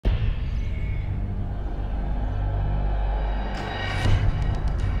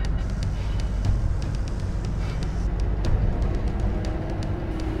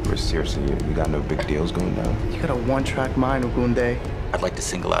Seriously, you got no big deals going down? You got a one-track mind, Ogunde. I'd like to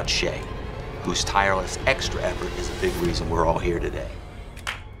single out Seyi, whose tireless extra effort is a big reason we're all here today.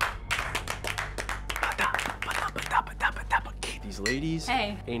 These ladies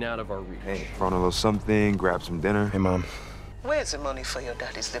ain't out of our reach. Hey, throw on a little something, grab some dinner. Hey, Mom. Where's the money for your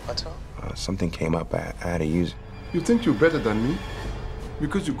daddy's lipato? Something came up. I had to use it. You think you're better than me?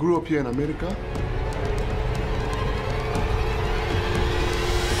 Because you grew up here in America?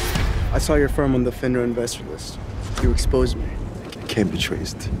 I saw your firm on the Fender investor list. You exposed me. I can't be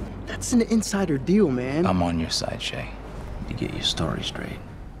traced. That's an insider deal, man. I'm on your side, Seyi. You get your story straight.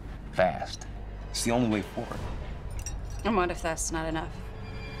 Fast. It's the only way forward. And what if that's not enough?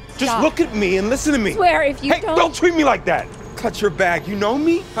 Just look at me and listen to me. Swear if you don't treat me like that. Clutch your bag. You know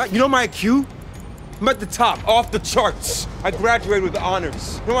me? Huh? You know my IQ? I'm at the top, off the charts. I graduated with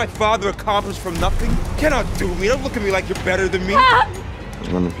honors. You know my father accomplished from nothing? You cannot do me. Don't look at me like you're better than me. Ah! I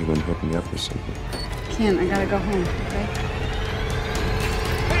was wondering if you were gonna hook me up or something. Can't, I gotta go home, okay?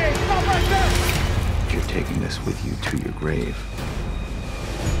 Hey, stop right there! You're taking this with you to your grave.